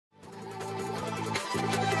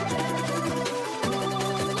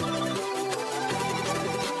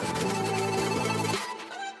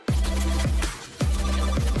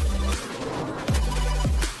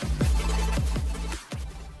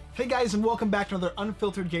guys, and welcome back to another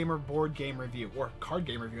Unfiltered Gamer board game review, or card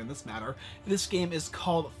game review in this matter. This game is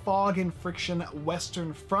called Fog and Friction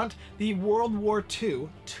Western Front, the World War II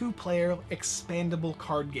two-player expandable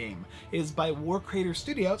card game. It is by War Creator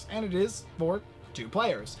Studios, and it is for 2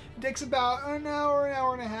 players. It takes about an hour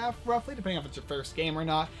and a half, roughly, depending on if it's your first game or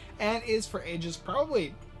not, and is for ages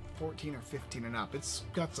probably 14 or 15 and up. It's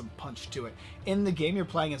got some punch to it. In the game, you're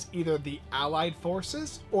playing as either the Allied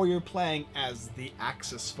forces or you're playing as the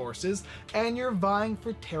Axis forces, and you're vying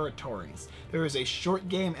for territories. There is a short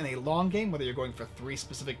game and a long game, whether you're going for 3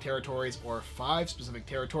 specific territories or 5 specific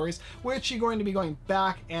territories, which you're going to be going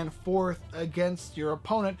back and forth against your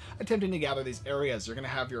opponent, attempting to gather these areas. You're going to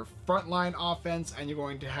have your frontline offense and you're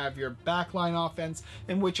going to have your backline offense,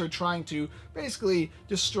 in which you're trying to basically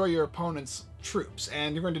destroy your opponent's troops,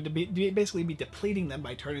 and you're going to basically be depleting them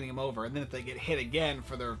by turning them over, and then if they get hit again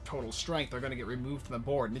for their total strength, they're going to get removed from the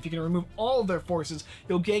board. And if you can remove all of their forces,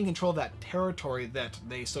 you'll gain control of that territory that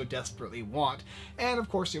they so desperately want. And of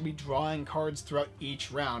course, you'll be drawing cards throughout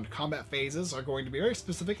each round. Combat phases are going to be very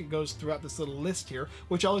specific. It goes throughout this little list here,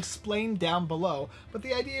 which I'll explain down below, but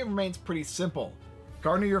the idea remains pretty simple.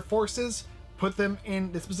 Garner your forces, put them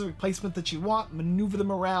in the specific placement that you want, maneuver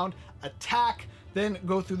them around, attack, then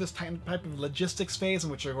go through this type of logistics phase in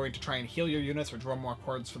which you're going to try and heal your units or draw more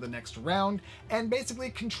cards for the next round, and basically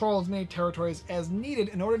control as many territories as needed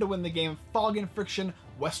in order to win the game Fog and Friction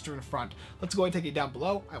Western Front. Let's go ahead and take it down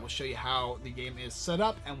below. I will show you how the game is set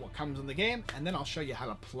up and what comes in the game, and then I'll show you how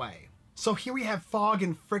to play. So here we have Fog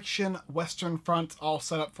and Friction Western Front all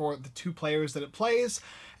set up for the 2 players that it plays.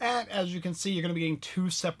 And as you can see, you're going to be getting 2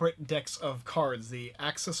 separate decks of cards, the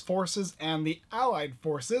Axis forces and the Allied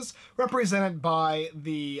forces, represented by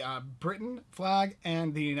the Britain flag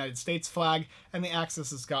and the United States flag. And the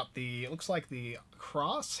Axis has got the, it looks like the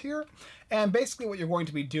cross here. And basically what you're going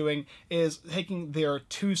to be doing is taking their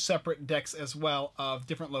 2 separate decks as well of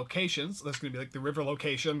different locations. There's going to be like the river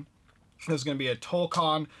location. There's going to be a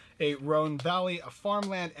Tolkon, a Rhone Valley, a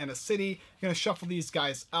farmland, and a city. You're going to shuffle these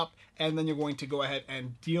guys up, and then you're going to go ahead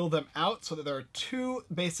and deal them out so that there are 2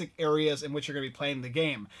 basic areas in which you're going to be playing the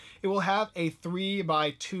game. It will have a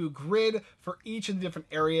 3x2 grid for each of the different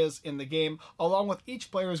areas in the game, along with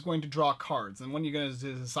each player is going to draw cards. And when you're going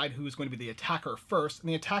to decide who's going to be the attacker first, and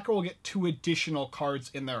the attacker will get 2 additional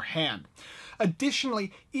cards in their hand.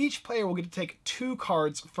 Additionally, each player will get to take 2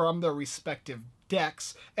 cards from their respective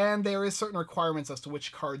decks, and there is certain requirements as to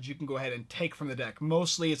which cards you can go ahead and take from the deck.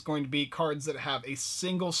 Mostly it's going to be cards that have a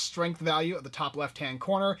single strength value at the top left-hand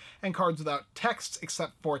corner, and cards without text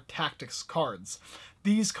except for tactics cards.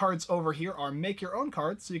 These cards over here are make your own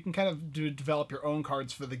cards, so you can kind of develop your own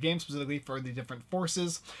cards for the game, specifically for the different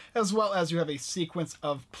forces, as well as you have a sequence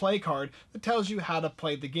of play card that tells you how to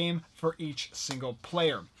play the game for each single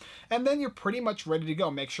player. And then you're pretty much ready to go.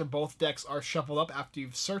 Make sure both decks are shuffled up after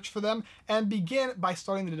you've searched for them, and begin by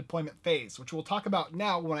starting the deployment phase, which we'll talk about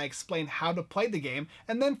now when I explain how to play the game,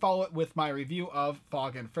 and then follow it with my review of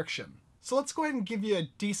Fog and Friction. So let's go ahead and give you a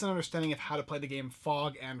decent understanding of how to play the game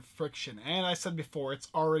Fog and Friction. And I said before, it's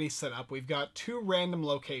already set up. We've got 2 random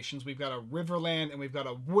locations. We've got a riverland and we've got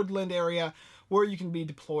a woodland area where you can be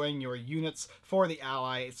deploying your units for the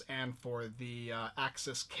allies and for the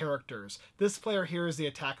Axis characters. This player here is the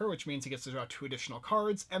attacker, which means he gets to draw 2 additional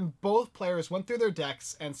cards, and both players went through their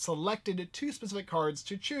decks and selected 2 specific cards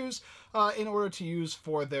to choose in order to use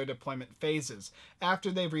for their deployment phases.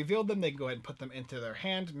 After they've revealed them, they can go ahead and put them into their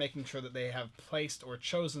hand, making sure that they have placed or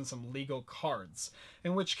chosen some legal cards.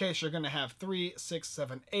 In which case you're going to have 3, 6,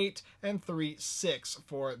 7, 8, and 3, 6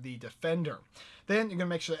 for the defender. Then you're going to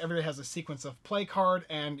make sure that everybody has a sequence of play card,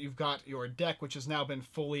 and you've got your deck, which has now been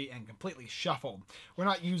fully and completely shuffled. We're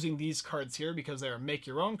not using these cards here because they're make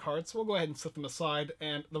your own cards, so we'll go ahead and set them aside,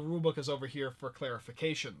 and the rulebook is over here for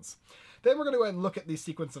clarifications. Then we're going to go ahead and look at the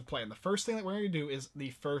sequence of play, and the first thing that we're going to do is the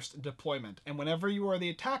first deployment. And whenever you are the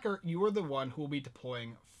attacker, you are the one who will be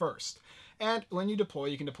deploying first. And when you deploy,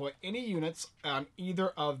 you can deploy any units on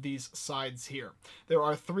either of these sides here. There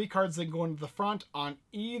are 3 cards that go into the front on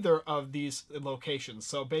either of these locations.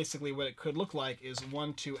 So basically what it could look like is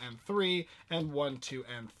 1, 2, and 3, and 1, 2,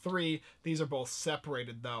 and 3. These are both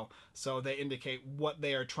separated though, so they indicate what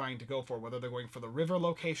they are trying to go for, whether they're going for the river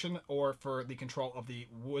location or for the control of the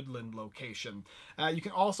woodland location. You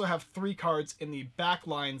can also have 3 cards in the back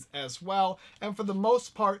lines as well, and for the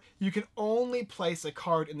most part, you can only place a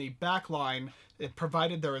card in the back line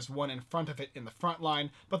provided there is one in front of it in the front line,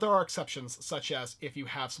 but there are exceptions, such as if you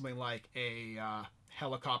have something like a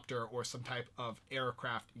helicopter or some type of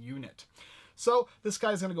aircraft unit. So this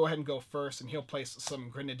guy's going to go ahead and go first, and he'll place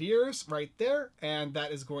some grenadiers right there, and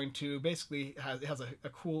that is going to basically has a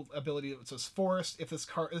cool ability that says forest. If this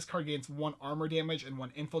card gains 1 armor damage and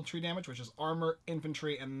 1 infantry damage, which is armor,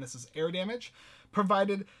 infantry, and this is air damage,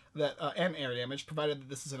 provided that and air damage, provided that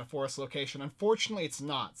this is in a forest location. Unfortunately, it's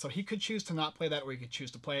not. So he could choose to not play that, or he could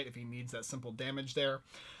choose to play it if he needs that simple damage there.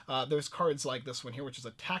 There's cards like this one here, which is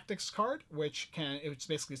a tactics card, which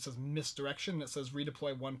basically says misdirection. It says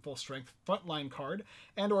redeploy 1 full strength frontline card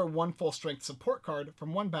and or 1 full strength support card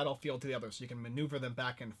from one battlefield to the other, so you can maneuver them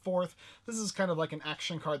back and forth. This is kind of like an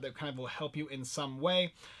action card that kind of will help you in some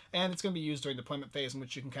way, and it's going to be used during deployment phase, in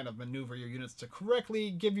which you can kind of maneuver your units to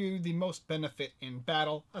correctly give you the most benefit in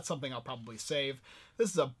battle. That's something I'll probably save. This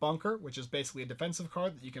is a bunker, which is basically a defensive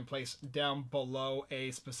card that you can place down below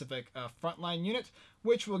a specific frontline unit,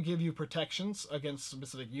 which will give you protections against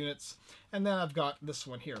specific units. And then I've got this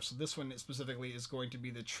one here. So this one specifically is going to be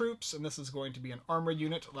the troops, and this is going to be an armored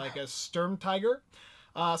unit like a Sturm Tiger.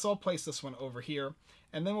 So I'll place this one over here.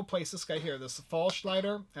 And then we'll place this guy here, this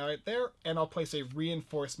Fallschleider, right there, and I'll place a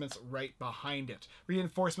reinforcements right behind it.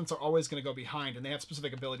 Reinforcements are always going to go behind, and they have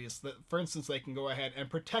specific abilities. That, for instance, they can go ahead and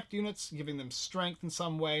protect units, giving them strength in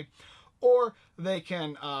some way, or they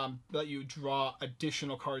can let you draw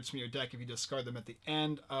additional cards from your deck if you discard them at the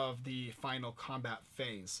end of the final combat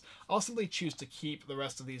phase. I'll simply choose to keep the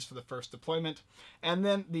rest of these for the first deployment, and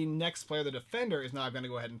then the next player, the defender, is now going to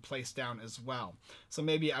go ahead and place down as well. So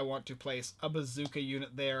maybe I want to place a bazooka unit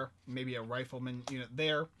there, maybe a rifleman unit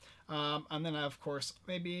there, and then of course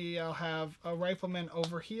maybe I'll have a rifleman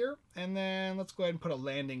over here, and then let's go ahead and put a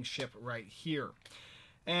landing ship right here.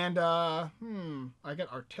 And, I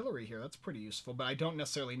got artillery here. That's pretty useful, but I don't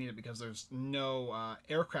necessarily need it because there's no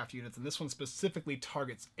aircraft units, and this one specifically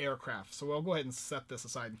targets aircraft. So I'll go ahead and set this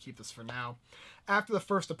aside and keep this for now. After the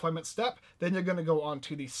first deployment step, then you're going to go on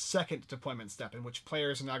to the second deployment step, in which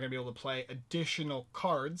players are now going to be able to play additional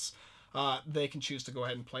cards. They can choose to go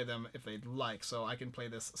ahead and play them if they'd like. So I can play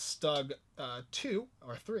this Stug 2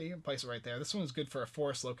 or 3 and place it right there. This one is good for a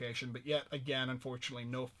forest location, but yet again, unfortunately,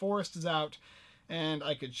 no forest is out. And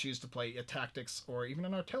I could choose to play a tactics or even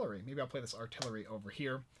an artillery. Maybe I'll play this artillery over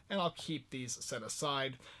here, and I'll keep these set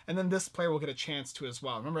aside. And then this player will get a chance to as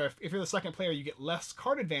well. Remember, if you're the second player, you get less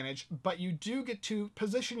card advantage, but you do get to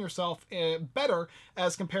position yourself better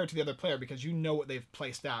as compared to the other player because you know what they've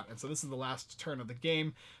placed out. And so this is the last turn of the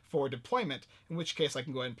game for deployment, in which case I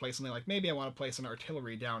can go ahead and place something like, maybe I want to place an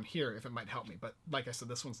artillery down here if it might help me. But like I said,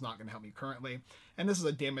 this one's not going to help me currently. And this is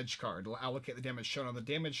a damage card. It'll allocate the damage shown on the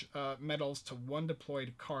damage medals to 1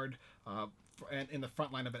 deployed card in the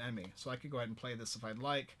front line of an enemy. So I could go ahead and play this if I'd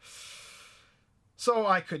like. So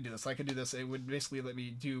I could do this. I could do this. It would basically let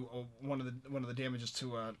me do one of the damages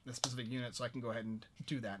to a specific unit, so I can go ahead and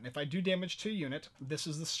do that. And if I do damage to a unit, this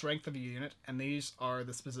is the strength of a unit, and these are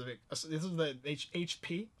the specific. This is the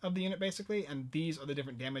HP of the unit basically, and these are the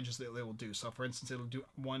different damages that they will do. So for instance, it'll do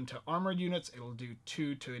 1 to armored units, it'll do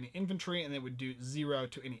 2 to any infantry, and it would do 0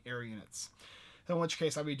 to any air units. In which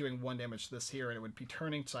case I'd be doing 1 damage to this here, and it would be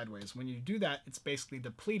turning sideways. When you do that, it's basically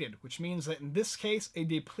depleted, which means that in this case, a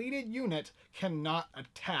depleted unit cannot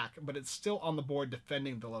attack, but it's still on the board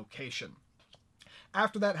defending the location.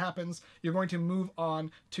 After that happens, you're going to move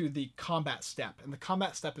on to the combat step. And the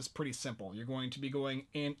combat step is pretty simple. You're going to be going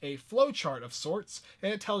in a flowchart of sorts,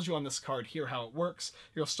 and it tells you on this card here how it works.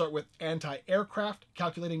 You'll start with anti-aircraft,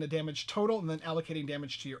 calculating the damage total, and then allocating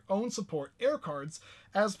damage to your own support air cards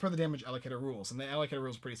as per the damage allocator rules. And the allocator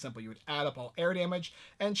rules are pretty simple. You would add up all air damage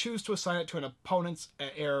and choose to assign it to an opponent's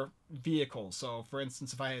air vehicle. So for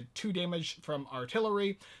instance, if I had 2 damage from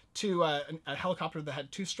artillery to a helicopter that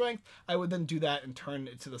had 2 strength, I would then do that and turn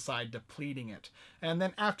it to the side, depleting it. And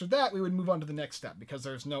then after that, we would move on to the next step because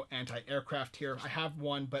there's no anti-aircraft here. I have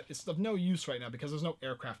one, but it's of no use right now because there's no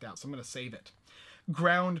aircraft out, so I'm going to save it.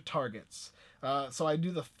 Ground targets. So I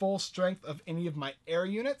do the full strength of any of my air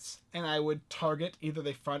units, and I would target either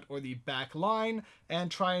the front or the back line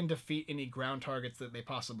and try and defeat any ground targets that they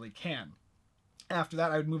possibly can. After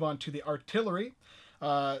that, I would move on to the artillery.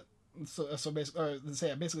 So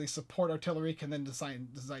basically support artillery can then design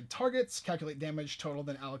targets, calculate damage total,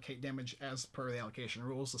 then allocate damage as per the allocation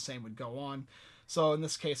rules. The same would go on. So in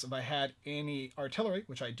this case, if I had any artillery,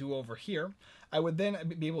 which I do over here, I would then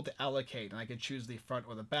be able to allocate, and I could choose the front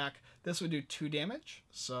or the back. This would do 2 damage,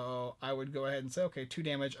 so I would go ahead and say, okay, 2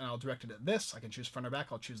 damage, and I'll direct it at this. I can choose front or back.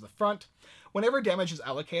 I'll choose the front. Whenever damage is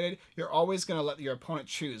allocated, you're always going to let your opponent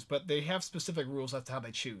choose, but they have specific rules as to how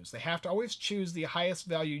they choose. They have to always choose the highest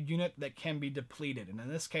value unit that can be depleted, and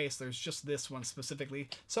in this case, there's just this one specifically,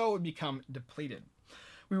 so it would become depleted.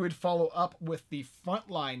 We would follow up with the front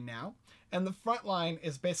line now. And the front line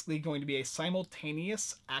is basically going to be a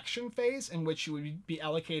simultaneous action phase in which you would be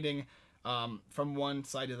allocating from one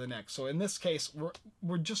side to the next. So in this case,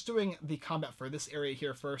 we're just doing the combat for this area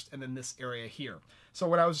here first, and then this area here. So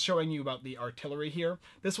what I was showing you about the artillery here,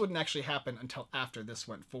 this wouldn't actually happen until after this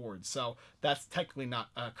went forward. So that's technically not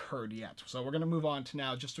occurred yet. So we're going to move on to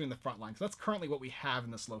now just doing the front line. So that's currently what we have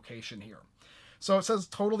in this location here. So it says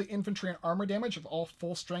total the infantry and armor damage of all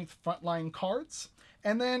full strength frontline cards.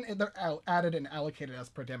 And then they're added and allocated as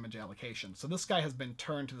per damage allocation. So this guy has been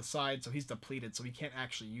turned to the side, so he's depleted, so he can't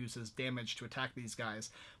actually use his damage to attack these guys.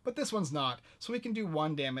 But this one's not, so we can do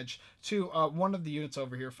 1 damage to one of the units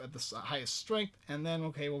over here at the highest strength. And then,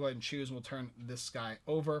 okay, we'll go ahead and choose. We'll turn this guy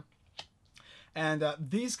over. And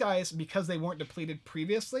these guys, because they weren't depleted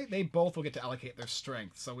previously, they both will get to allocate their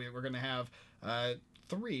strength. So we're going to have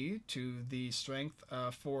 3 to the strength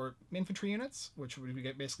for infantry units, which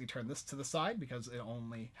would basically turn this to the side because it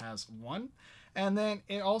only has 1. And then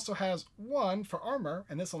it also has 1 for armor,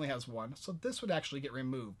 and this only has 1. So this would actually get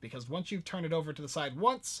removed because once you've turned it over to the side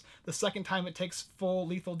once, the second time it takes full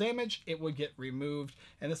lethal damage, it would get removed,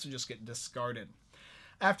 and this would just get discarded.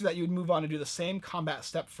 After that, you would move on to do the same combat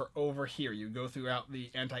step for over here. You go throughout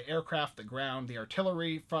the anti-aircraft, the ground, the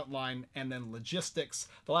artillery, front line, and then logistics.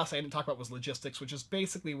 The last thing I didn't talk about was logistics, which is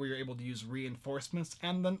basically where you're able to use reinforcements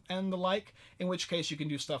and the like, in which case you can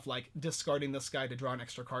do stuff like discarding this guy to draw an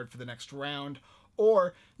extra card for the next round,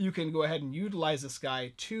 or you can go ahead and utilize this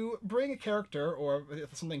guy to bring a character or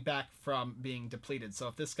something back from being depleted. So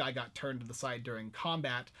if this guy got turned to the side during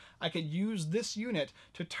combat, I could use this unit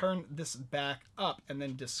to turn this back up and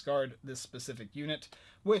then discard this specific unit,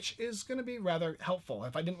 which is going to be rather helpful.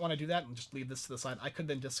 If I didn't want to do that and just leave this to the side, I could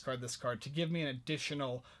then discard this card to give me an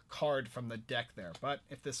additional card from the deck there. But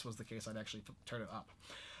if this was the case, I'd actually turn it up.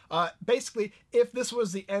 Basically, if this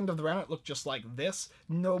was the end of the round, it looked just like this.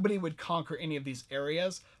 Nobody would conquer any of these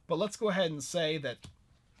areas. But let's go ahead and say that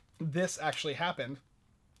this actually happened.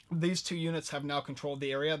 These 2 units have now controlled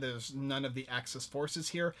the area. There's none of the Axis forces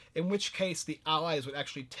here, in which case the Allies would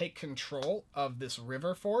actually take control of this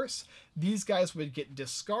river force. These guys would get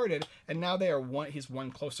discarded, and now they are he's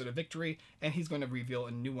 1 closer to victory, and he's going to reveal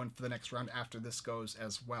a new one for the next round after this goes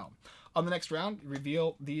as well. On the next round,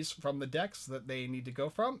 reveal these from the decks that they need to go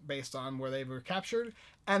from based on where they were captured,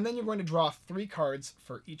 and then you're going to draw 3 cards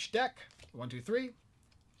for each deck. 1, 2, 3.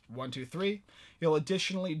 1, 2, 3. You'll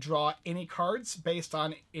additionally draw any cards based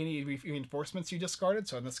on any reinforcements you discarded.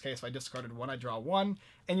 So in this case, if I discarded 1, I draw 1.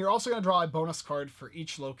 And you're also going to draw a bonus card for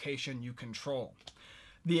each location you control.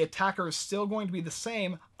 The attacker is still going to be the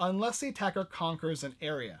same unless the attacker conquers an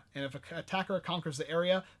area. And if an attacker conquers the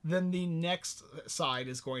area, then the next side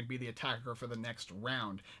is going to be the attacker for the next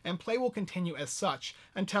round. And play will continue as such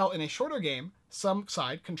until in a shorter game, some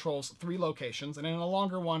side controls 3 locations, and in a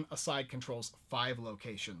longer one, a side controls 5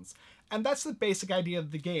 locations. And that's the basic idea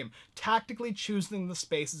of the game. Tactically choosing the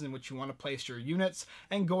spaces in which you want to place your units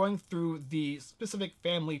and going through the specific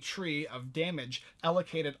family tree of damage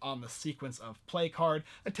allocated on the sequence of play card,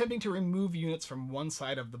 attempting to remove units from one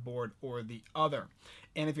side of the board or the other.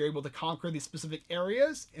 And if you're able to conquer these specific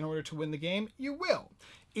areas in order to win the game, you will.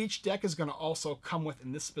 Each deck is going to also come with,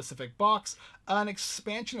 in this specific box, an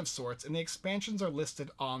expansion of sorts, and the expansions are listed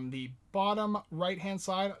on the bottom right-hand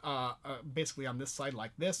side, basically on this side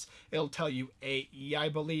like this. It'll tell you AE, I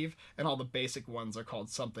believe, and all the basic ones are called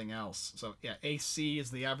something else. So yeah, AC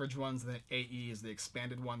is the average ones, and then AE is the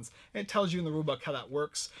expanded ones. And it tells you in the rulebook how that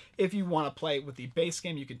works. If you want to play with the base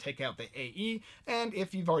game, you can take out the AE, and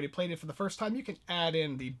if you've already played it for the first time, you can add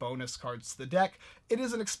in the bonus cards to the deck. It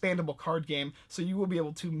is an expandable card game, so you will be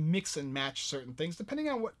able to mix and match certain things depending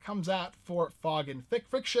on what comes out for Fog and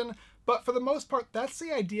Friction. But for the most part, that's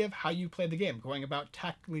the idea of how you play the game, going about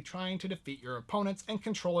tactically trying to defeat your opponents and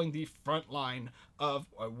controlling the front line of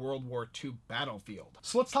a World War II battlefield.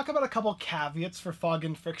 So let's talk about a couple caveats for Fog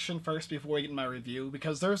and Friction first before we get in my review,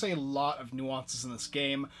 because there's a lot of nuances in this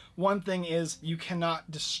game. One thing is you cannot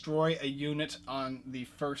destroy a unit on the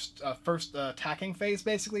first attacking phase,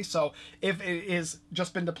 basically. So if it is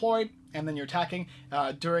just been deployed and then you're attacking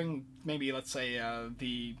during maybe, let's say,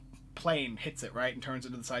 the plane hits it, right, and turns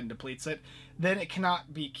it to the side and depletes it, then it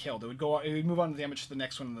cannot be killed. It would move on to damage to the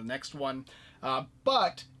next one and the next one.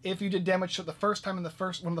 But if you did damage to the first time in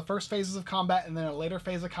one of the first phases of combat, and then a later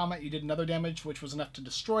phase of combat you did another damage which was enough to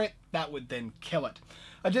destroy it, that would then kill it.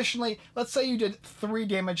 Additionally, let's say you did 3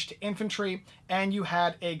 damage to infantry and you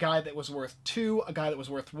had a guy that was worth 2, a guy that was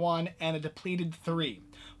worth 1, and a depleted 3.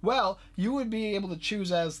 Well, you would be able to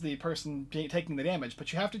choose as the person taking the damage,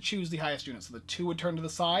 but you have to choose the highest unit. So the 2 would turn to the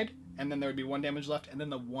side and then there would be 1 damage left, and then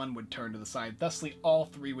the 1 would turn to the side. Thusly, all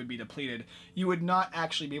 3 would be depleted. You would not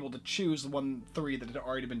actually be able to choose the 3 that had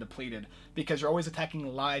already been depleted, because you're always attacking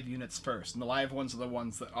live units first, and the live ones are the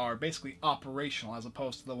ones that are basically operational, as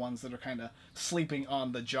opposed to the ones that are kind of sleeping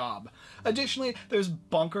on the job. Additionally, there's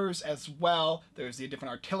bunkers as well. There's the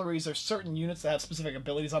different artilleries. There's certain units that have specific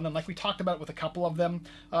abilities on them, like we talked about with a couple of them.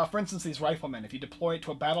 For instance, these riflemen. If you deploy it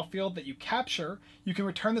to a battlefield that you capture, you can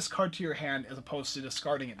return this card to your hand as opposed to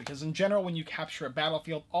discarding it, because in general, when you capture a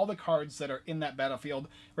battlefield, all the cards that are in that battlefield,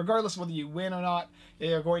 regardless of whether you win or not,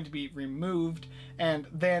 they are going to be removed, and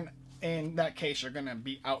then in that case, you're going to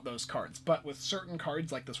be out those cards. But with certain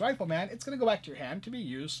cards like this Rifleman, it's going to go back to your hand to be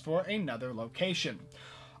used for another location.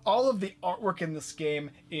 All of the artwork in this game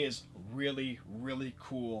is really, really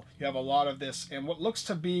cool. You have a lot of this and what looks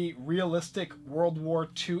to be realistic World War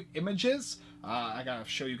II images. I gotta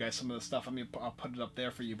show you guys some of the stuff. I'll put it up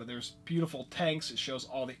there for you, but there's beautiful tanks. It shows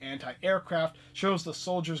all the anti-aircraft, shows the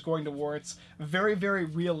soldiers going to war. It's very, very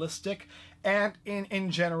realistic, and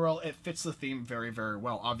in general, it fits the theme very, very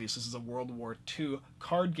well. Obviously, this is a World War II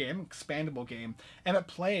card game, expandable game, and it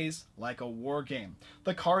plays like a war game.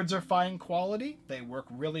 The cards are fine quality. They work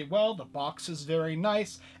really well. The box is very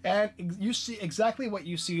nice, and you see exactly what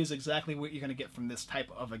you see is exactly what you're going to get from this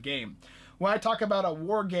type of a game. When I talk about a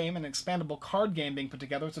war game, an expandable card game being put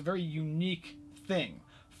together, it's a very unique thing.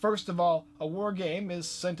 First of all, a war game is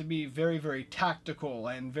said to be very, very tactical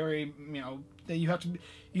and very, you have to be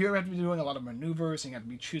doing a lot of maneuvers, and you have to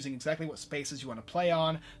be choosing exactly what spaces you want to play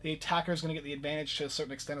on. The attacker is going to get the advantage to a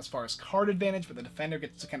certain extent as far as card advantage, but the defender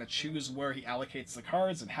gets to kind of choose where he allocates the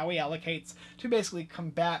cards and how he allocates to basically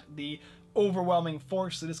combat the overwhelming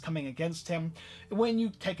force that is coming against him. When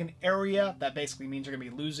you take an area, that basically means you're going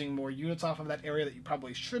to be losing more units off of that area that you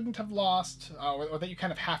probably shouldn't have lost, or that you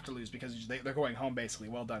kind of have to lose because they're going home, basically.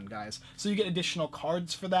 Well done, guys. So you get additional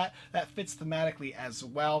cards for that. That fits thematically as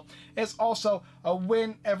well. It's also,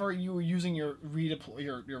 whenever you're using your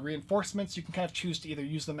reinforcements, you can kind of choose to either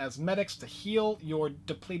use them as medics to heal your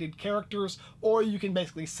depleted characters, or you can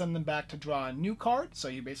basically send them back to draw a new card, so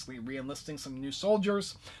you're basically re-enlisting some new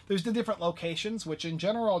soldiers. There's the different locations, which in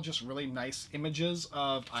general are just really nice images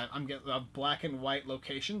of black and white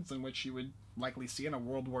locations in which you would likely see in a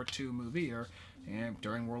World War II movie or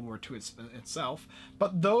during World War II itself.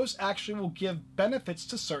 But those actually will give benefits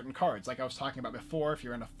to certain cards. Like I was talking about before, if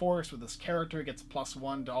you're in a forest with this character, it gets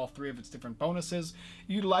 +1 to all 3 of its different bonuses.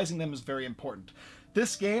 Utilizing them is very important.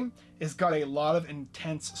 This game has got a lot of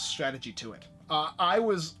intense strategy to it. I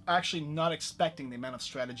was actually not expecting the amount of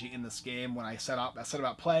strategy in this game when I set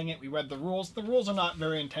about playing it. We read the rules. The rules are not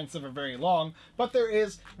very intensive or very long, but there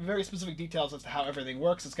is very specific details as to how everything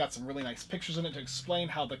works. It's got some really nice pictures in it to explain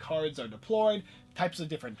how the cards are deployed, types of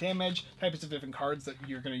different damage, types of different cards that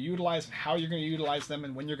you're going to utilize, and how you're going to utilize them,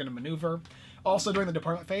 and when you're going to maneuver. Also, during the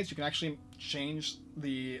deployment phase, you can actually change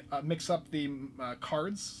the mix up the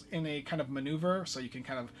cards in a kind of maneuver, so you can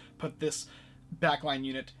kind of put this backline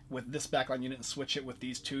unit with this backline unit and switch it with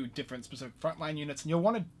these 2 different specific frontline units, and you'll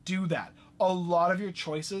want to do that. A lot of your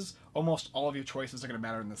choices, almost all of your choices, are going to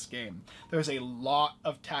matter in this game. There's a lot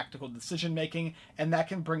of tactical decision making, and that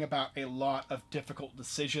can bring about a lot of difficult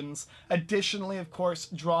decisions. Additionally, of course,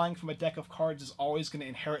 drawing from a deck of cards is always going to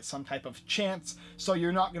inherit some type of chance, so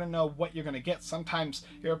you're not going to know what you're going to get. Sometimes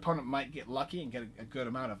your opponent might get lucky and get a good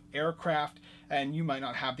amount of aircraft, and you might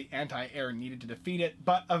not have the anti-air needed to defeat it,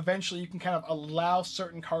 but eventually you can kind of allow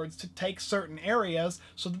certain cards to take certain areas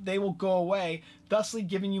so that they will go away, thusly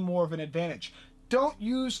giving you more of an advantage. Don't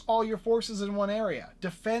use all your forces in one area.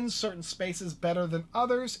 Defend certain spaces better than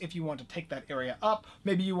others if you want to take that area up.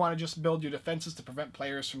 Maybe you want to just build your defenses to prevent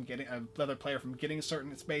players from getting another player from getting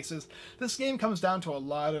certain spaces. This game comes down to a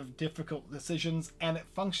lot of difficult decisions, and it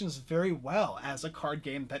functions very well as a card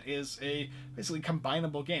game that is a basically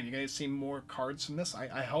combinable game. You're going to see more cards from this,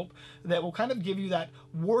 I hope, that will kind of give you that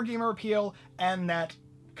wargamer appeal and that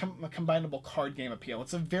combinable card game appeal.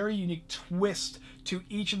 It's a very unique twist to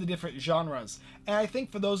each of the different genres, and I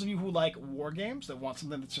think for those of you who like war games, that want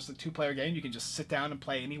something that's just a 2-player game, you can just sit down and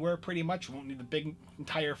play anywhere pretty much. You won't need the big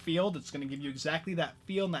entire field. It's going to give you exactly that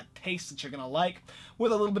feel and that taste that you're going to like,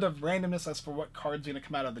 with a little bit of randomness as for what cards are going to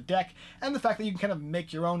come out of the deck, and the fact that you can kind of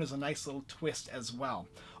make your own is a nice little twist as well.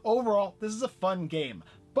 Overall, this is a fun game.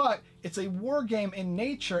 But it's a war game in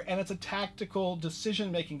nature, and it's a tactical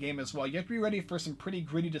decision-making game as well. You have to be ready for some pretty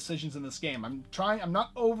gritty decisions in this game. I'm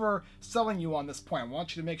not overselling you on this point. I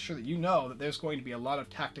want you to make sure that you know that there's going to be a lot of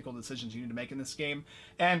tactical decisions you need to make in this game.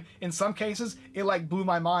 And in some cases, it like blew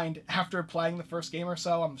my mind after playing the first game or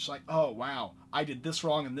so. I'm just like, oh wow, I did this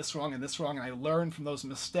wrong and this wrong and this wrong, and I learned from those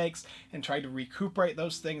mistakes and tried to recuperate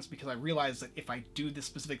those things, because I realized that if I do this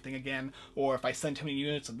specific thing again, or if I send too many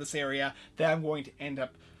units in this area, then I'm going to end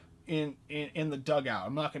up in the dugout.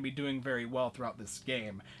 I'm not going to be doing very well throughout this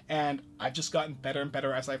game, and I've just gotten better and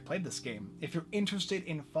better as I've played this game. If you're interested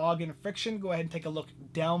in Fog and Friction, go ahead and take a look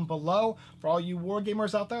down below. For all you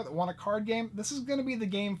wargamers out there that want a card game, this is going to be the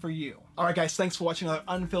game for you. Alright guys, thanks for watching another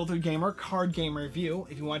Unfiltered Gamer card game review.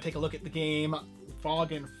 If you want to take a look at the game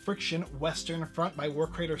Fog and Friction Western Front by War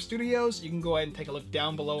Creator Studios, you can go ahead and take a look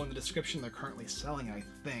down below in the description. They're currently selling, I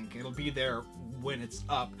think. It'll be there when it's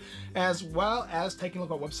up. As well as taking a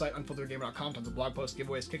look at our website, unfilteredgamer.com, tons of blog posts,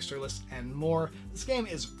 giveaways, Kickstarter lists, and more. This game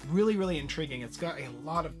is really, really intriguing. It's got a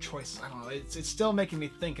lot of choices. I don't know, it's still making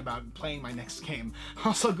me think about playing my next game.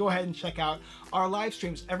 Also, go ahead and check out our live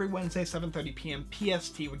streams every Wednesday, 7:30 p.m.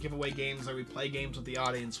 PST. We give away games, or we play games with the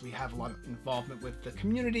audience. We have a lot of involvement with the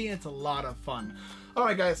community. It's a lot of fun.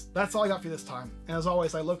 Alright guys, that's all I got for you this time. And as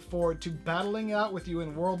always, I look forward to battling it out with you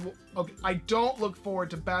in World War... Okay, I don't look forward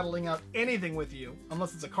to battling out anything with you,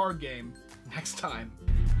 unless it's a card game, next time.